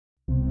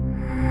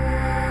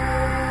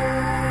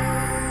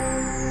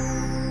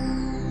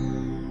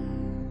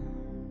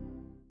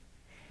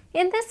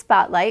In this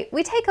spotlight,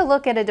 we take a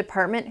look at a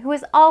department who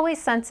is always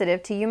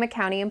sensitive to Yuma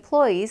County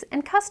employees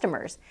and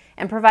customers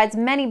and provides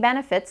many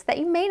benefits that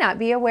you may not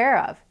be aware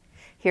of.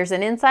 Here's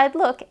an inside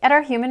look at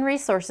our Human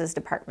Resources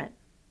Department.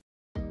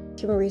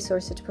 Human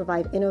Resources to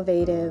provide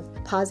innovative,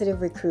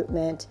 positive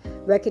recruitment,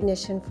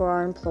 recognition for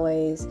our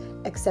employees,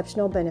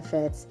 exceptional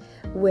benefits,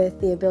 with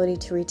the ability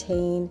to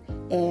retain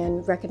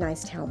and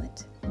recognize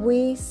talent.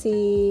 We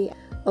see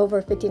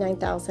over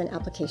 59,000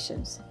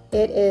 applications.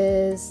 It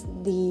is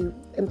the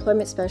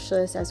employment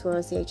specialist as well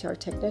as the HR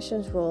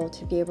technician's role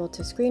to be able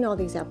to screen all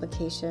these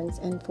applications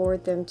and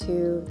forward them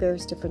to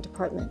various different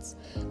departments.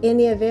 In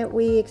the event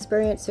we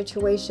experience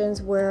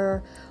situations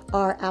where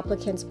our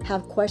applicants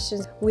have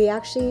questions, we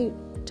actually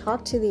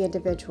talk to the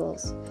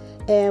individuals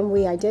and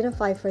we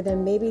identify for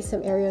them maybe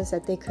some areas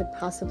that they could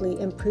possibly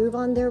improve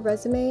on their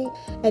resume,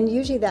 and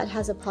usually that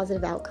has a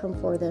positive outcome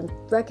for them.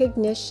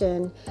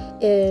 Recognition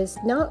is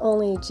not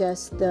only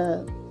just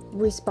the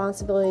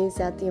responsibilities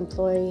that the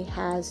employee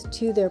has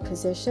to their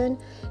position,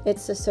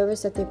 it's the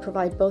service that they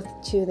provide both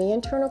to the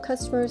internal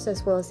customers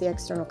as well as the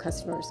external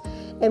customers.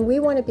 And we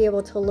want to be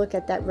able to look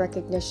at that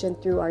recognition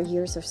through our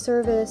years of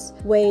service,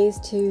 ways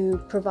to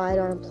provide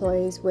our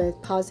employees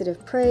with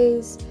positive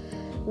praise,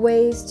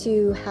 ways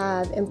to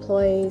have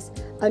employees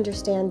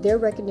understand their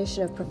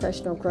recognition of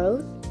professional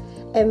growth.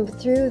 And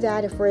through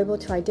that, if we're able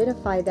to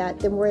identify that,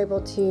 then we're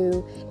able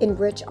to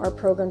enrich our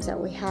programs that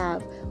we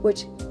have,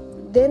 which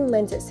then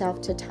lends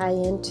itself to tie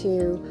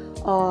into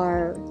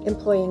our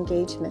employee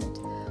engagement.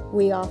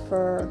 We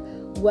offer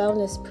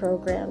wellness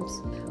programs.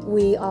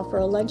 We offer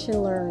a lunch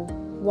and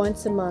learn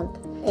once a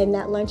month, and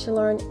that lunch and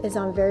learn is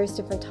on various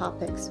different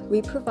topics.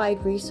 We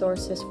provide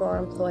resources for our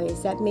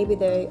employees that maybe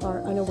they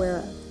are unaware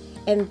of.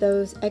 And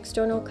those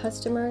external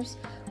customers,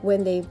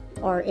 when they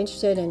are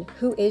interested in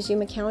who is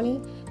Yuma County,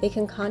 they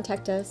can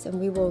contact us and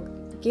we will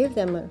give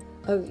them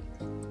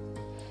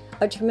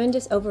a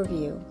tremendous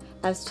overview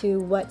as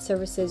to what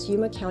services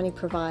Yuma County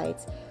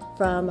provides,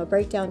 from a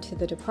breakdown to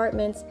the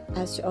departments,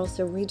 as to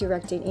also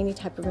redirecting any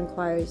type of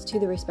inquiries to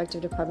the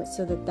respective departments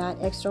so that that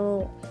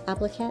external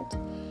applicant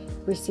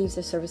receives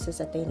the services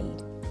that they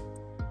need.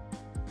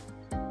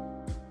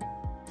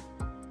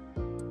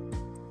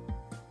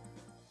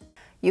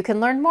 You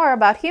can learn more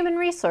about human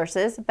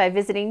resources by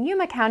visiting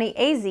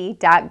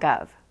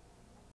yumacountyaz.gov.